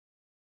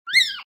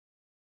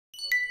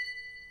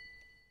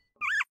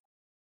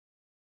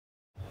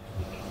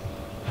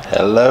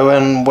Hello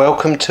and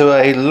welcome to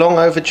a long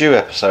overdue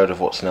episode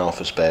of What's in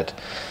Arthur's Bed.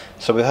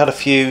 So we've had a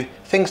few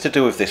things to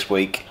do with this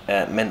week.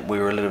 It meant we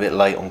were a little bit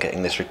late on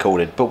getting this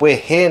recorded, but we're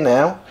here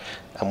now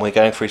and we're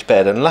going through his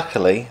bed, and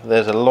luckily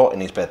there's a lot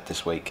in his bed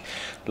this week.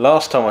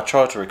 Last time I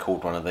tried to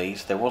record one of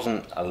these there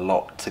wasn't a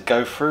lot to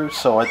go through,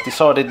 so I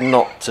decided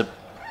not to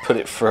put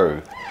it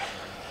through.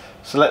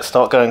 So let's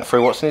start going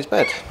through what's in his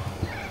bed.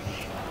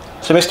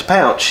 So Mr.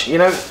 Pouch, you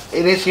know,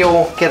 it is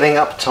your getting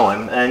up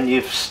time and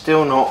you've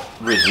still not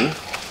risen.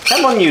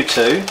 Come on, you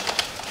two.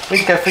 We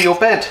need to go for your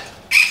bed.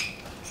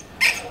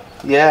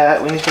 Yeah,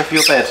 we need to go for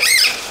your bed.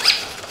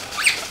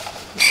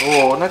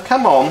 Oh, no,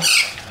 come on.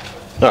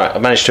 Alright, I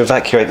managed to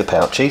evacuate the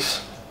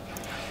Pouchies.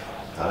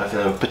 I don't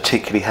think they were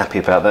particularly happy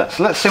about that.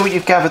 So let's see what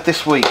you've gathered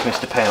this week,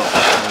 Mr. Pouch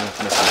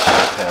and Mrs.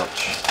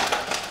 Pouch.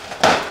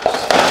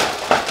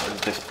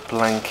 This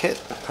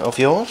blanket of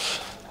yours.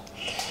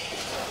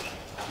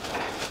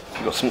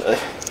 You've got some...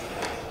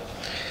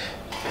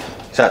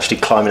 He's actually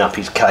climbing up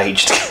his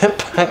cage to get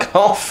back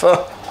off.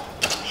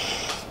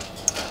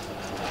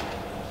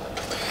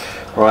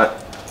 Right,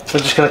 we're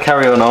just going to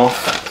carry on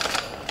off.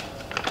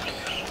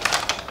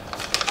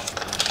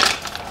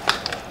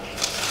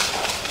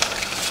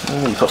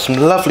 You've got some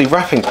lovely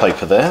wrapping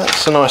paper there.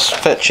 That's a nice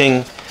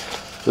fetching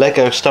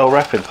Lego style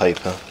wrapping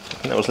paper. I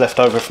think that was left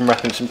over from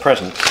wrapping some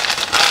presents.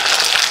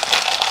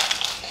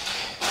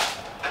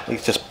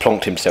 He's just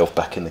plonked himself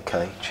back in the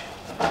cage.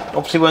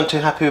 Obviously weren't too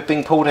happy with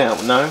being pulled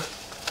out, no?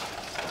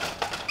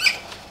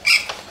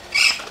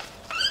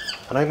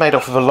 I know he made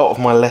off with a lot of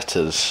my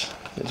letters.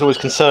 It's always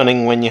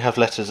concerning when you have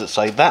letters that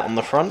say that on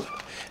the front.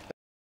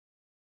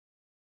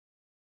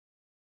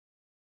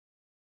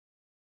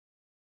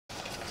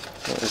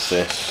 What is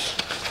this?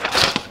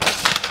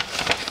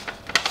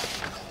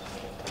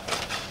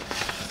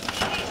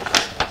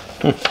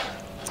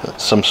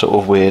 That's some sort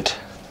of weird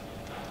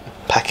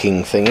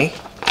packing thingy.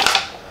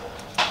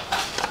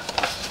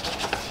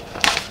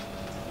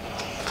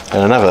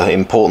 And another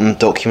important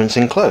documents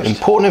enclosed.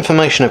 Important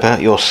information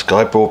about your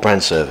Sky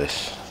broadband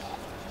service.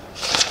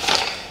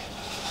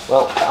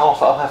 Well,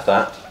 I'll have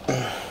that.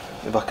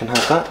 If I can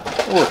have that.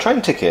 Oh, a train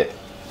ticket.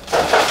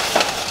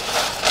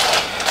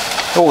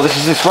 Oh, this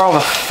is this rather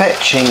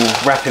fetching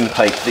wrapping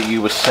paper that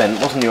you were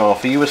sent, wasn't you,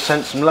 Arthur? You were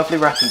sent some lovely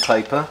wrapping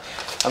paper,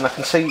 and I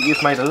can see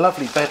you've made a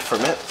lovely bed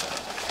from it.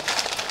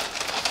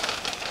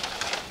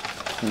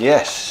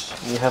 Yes,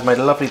 you have made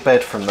a lovely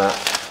bed from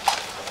that.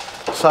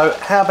 So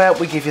how about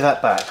we give you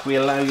that back? We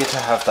allow you to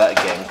have that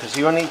again, because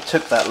you only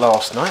took that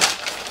last night.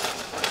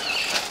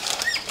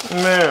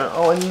 No,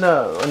 oh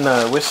no,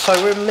 no,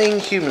 we're mean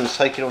humans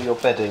taking all your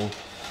bedding.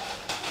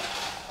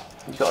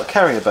 You've got a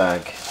carrier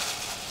bag.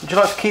 Would you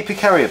like to keep your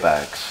carrier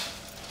bags?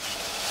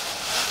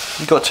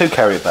 You've got two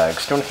carrier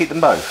bags. Do you want to keep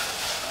them both?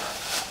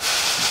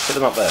 Put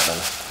them up there then.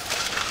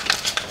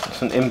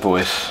 That's an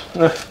invoice.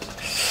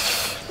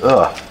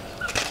 Ugh.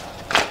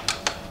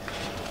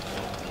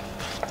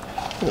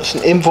 That's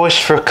an invoice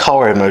for a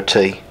car MOT.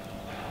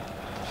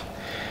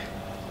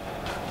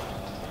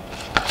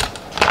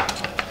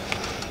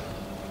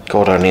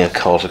 God, only a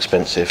car's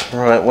expensive.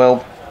 Right,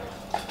 well,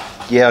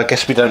 yeah, I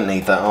guess we don't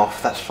need that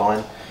off. That's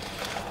fine.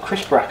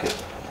 Crisp bracket.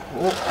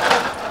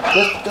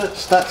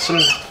 That's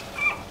some...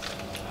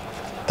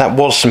 That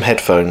was some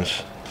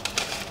headphones.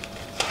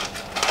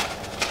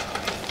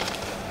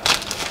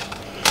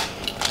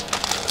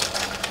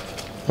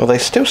 Well, they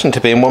still seem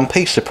to be in one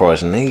piece,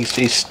 surprisingly.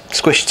 He's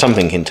squished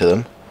something into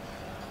them.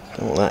 I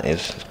don't know what that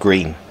is. It's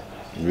green.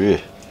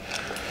 Ugh.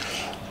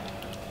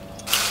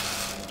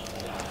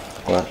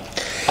 Well,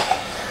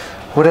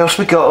 what else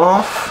we got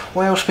off?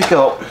 What else we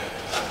got?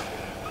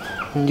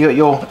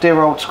 Your dear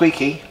old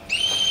squeaky.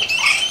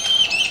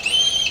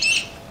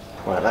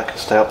 Right, that can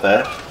stay up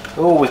there.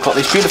 Oh, we've got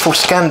these beautiful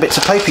scanned bits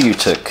of paper you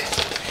took.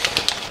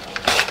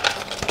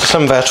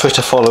 Some of our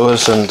Twitter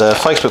followers and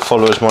Facebook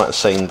followers might have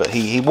seen, but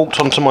he walked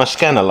onto my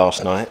scanner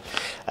last night,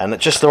 and at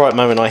just the right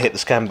moment I hit the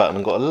scan button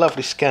and got a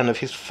lovely scan of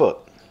his foot.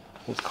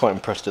 I was quite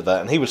impressed with that,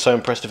 and he was so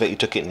impressed with it he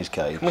took it in his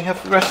cave. Can we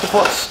have the rest of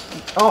what's...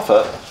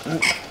 Arthur?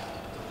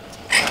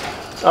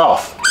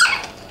 Off.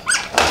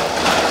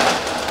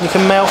 You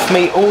can mouth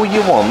me all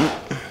you want.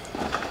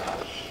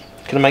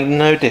 It's going to make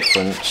no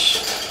difference.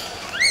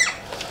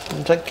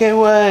 It's like,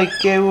 go away,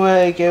 go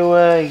away, go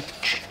away.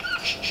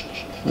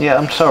 Yeah,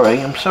 I'm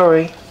sorry, I'm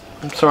sorry.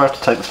 I'm sorry I have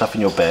to take the stuff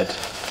in your bed.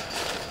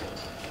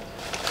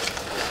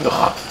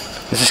 Ugh.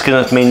 Is this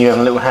going to mean you have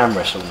a little hand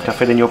wrestle? Can I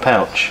fit in your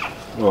pouch?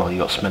 Oh, you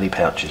got smelly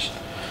pouches.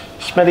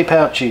 Smelly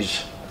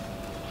pouches.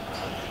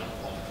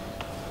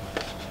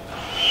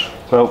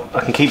 Well, I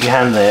can keep your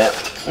hand there.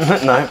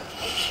 No.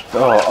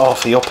 Oh,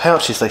 Arthur, your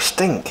pouches, they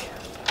stink.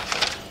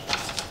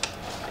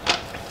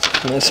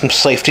 And there's some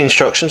safety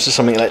instructions to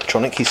something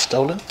electronic he's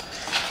stolen.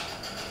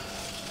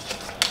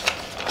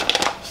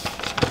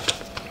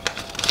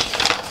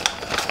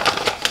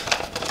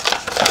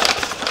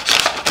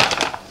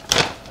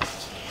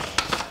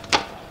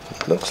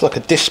 Looks like a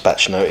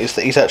dispatch notice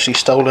that he's actually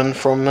stolen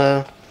from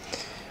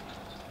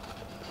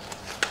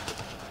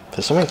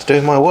for something to do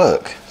with my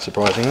work,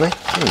 surprisingly.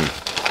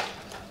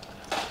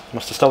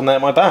 Must have stolen that out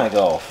of my bag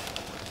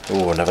off.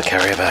 Oh, another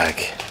carrier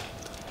bag.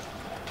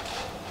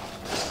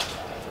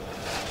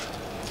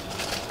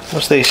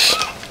 What's this?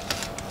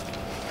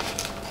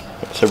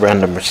 It's a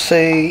random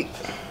receipt.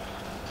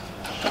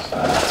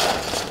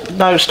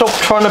 No, stop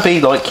trying to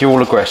be like you're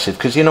all aggressive,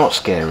 because you're not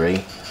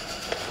scary.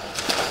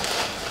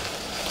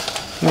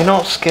 You're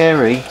not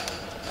scary.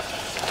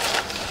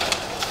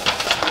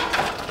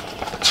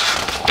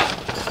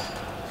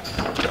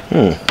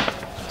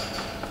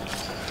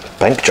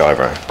 Bank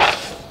gyro.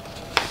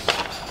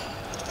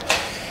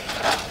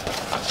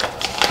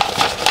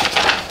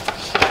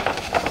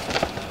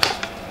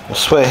 I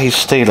swear he's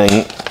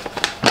stealing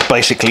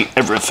basically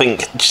everything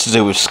to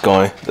do with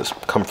Sky that's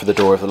come through the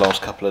door over the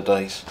last couple of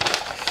days.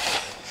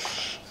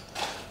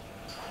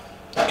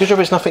 Good job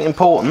it's nothing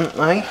important,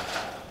 eh?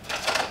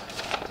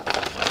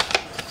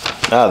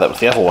 Ah, that was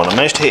the other one. I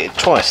managed to hit it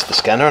twice, the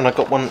scanner, and I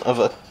got one of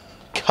a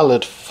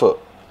coloured foot.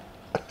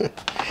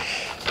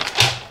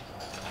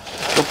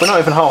 We're not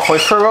even halfway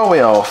through, are we,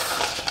 Alf?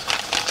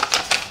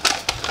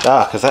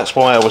 Ah, because that's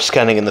why I was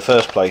scanning in the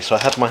first place. So I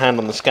had my hand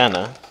on the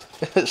scanner.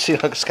 See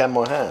if I could scan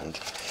my hand.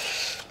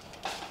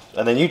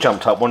 And then you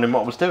jumped up wondering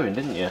what I was doing,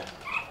 didn't you?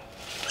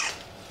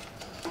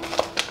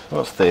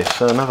 What's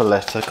this? Another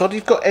letter. God,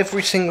 you've got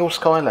every single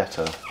Sky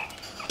letter.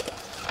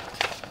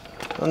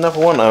 Another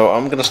one. Oh,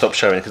 I'm going to stop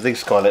showing because these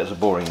Sky letters are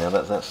boring now.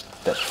 That's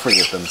 3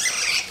 of them.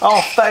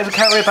 Oh, that is a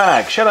carrier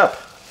bag. Shut up.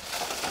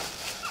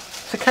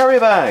 It's a carrier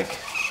bag.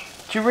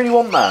 Do you really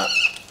want that?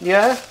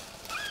 Yeah?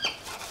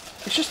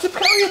 It's just a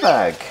carrier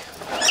bag.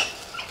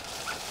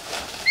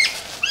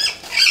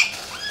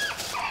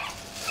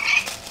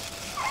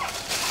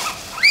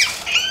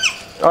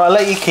 Alright, I'll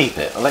let you keep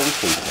it. I'll let you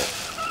keep it.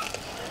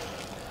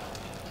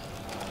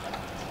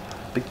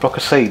 Big block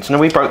of seeds. No,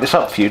 we broke this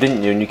up for you,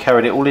 didn't you? And you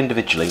carried it all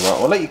individually. Right,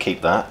 I'll let you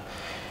keep that.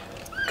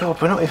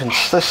 God, we're not even...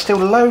 There's still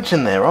loads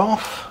in there,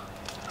 off.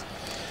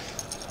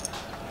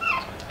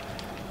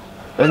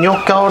 And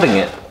you're guarding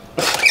it.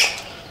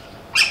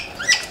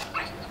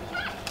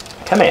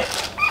 Come here.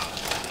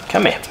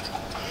 Come here.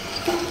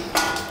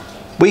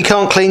 We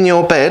can't clean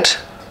your bed.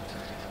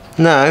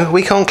 No,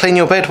 we can't clean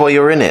your bed while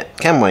you're in it,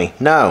 can we?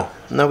 No.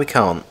 No, we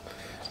can't.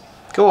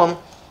 Go on.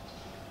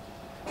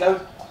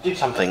 Go do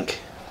something.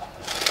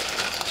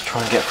 Let's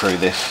try and get through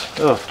this.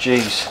 Oh,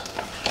 jeez.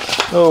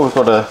 Oh, we've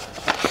got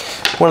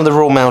one of the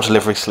Royal Mail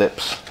delivery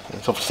slips.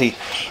 It's obviously...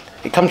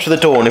 It comes through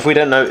the door, and if we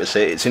don't notice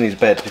it, it's in his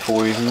bed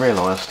before we even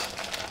realised.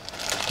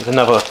 There's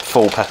another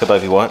full pack of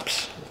baby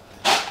wipes.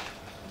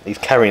 He's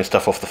carrying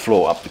stuff off the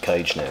floor up the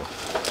cage now.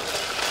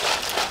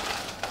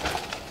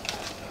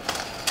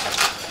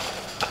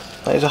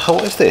 That is a whole...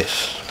 What is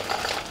this?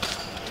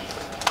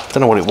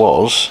 Don't know what it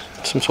was.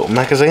 Some sort of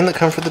magazine that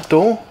came through the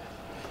door?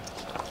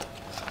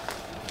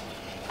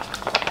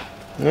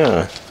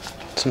 Yeah.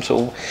 Some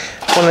sort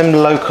of... One of them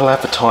local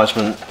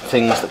advertisement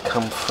things that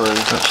come through.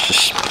 That's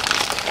just...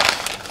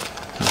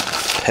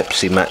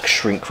 Pepsi Max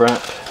shrink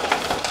wrap.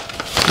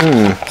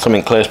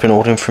 Something Claire's been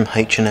ordering from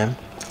H&M.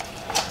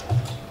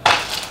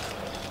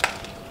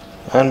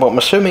 And what I'm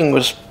assuming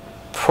was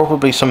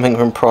probably something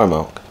from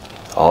Primark.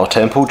 Our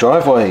Temple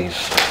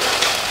Driveways.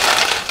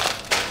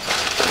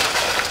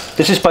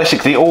 This is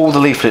basically all the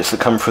leaflets that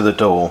come through the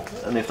door,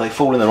 and if they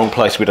fall in the wrong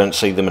place we don't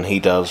see them, and he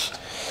does.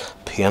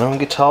 Piano and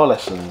guitar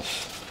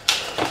lessons.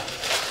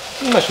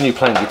 Imagine you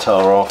playing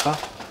guitar, Arthur.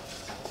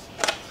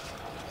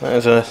 That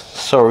is a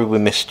sorry we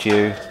missed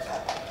you.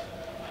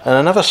 And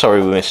another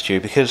sorry we missed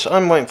you, because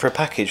I'm waiting for a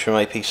package from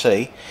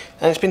APC,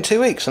 and it's been 2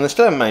 weeks and they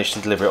still haven't managed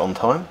to deliver it on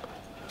time.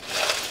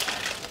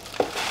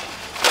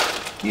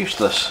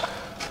 Useless.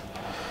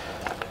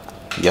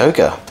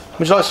 Yoga.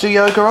 Would you like to do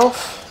yoga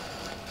off?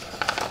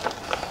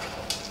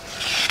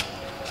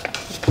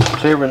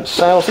 Clearance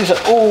sales. These are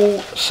all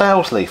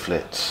sales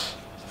leaflets.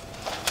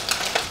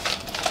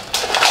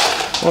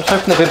 I was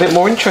hoping there'd be a bit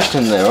more interest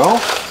in there,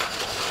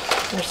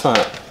 off. What's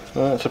that?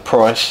 Oh, that's a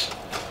price.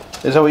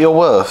 Is that what you're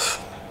worth?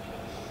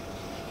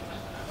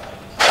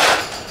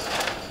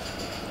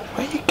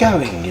 Where are you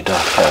going, you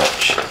dark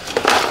perch?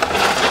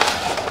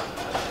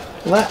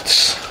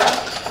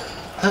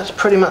 That's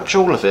pretty much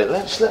all of it.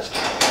 Let's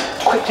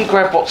quickly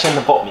grab what's in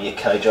the bottom of your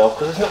cage, Alf,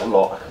 because there's not a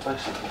lot. I can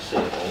basically see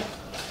it here.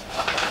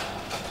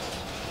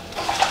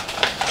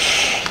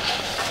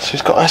 So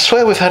we've got. I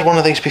swear we've had one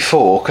of these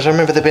before, because I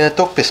remember there being a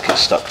dog biscuit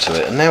stuck to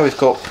it, and now we've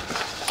got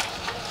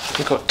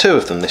 2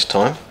 of them this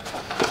time.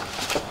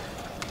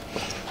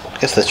 I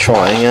guess they're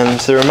trying, and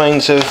the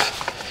remains of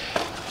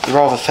the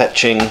rather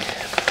fetching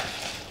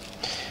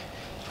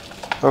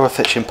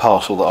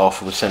parcel that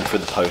Arthur was sent through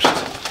the post.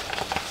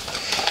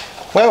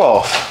 Well,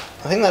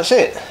 off. I think that's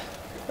it.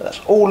 That's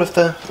all of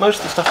most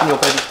of the stuff in your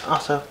bed is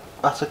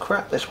utter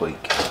crap this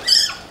week.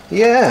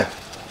 Yeah.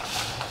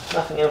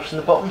 Nothing else in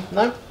the bottom?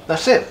 No?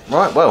 That's it.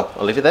 Right, well,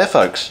 I'll leave it there,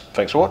 folks.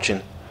 Thanks for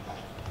watching.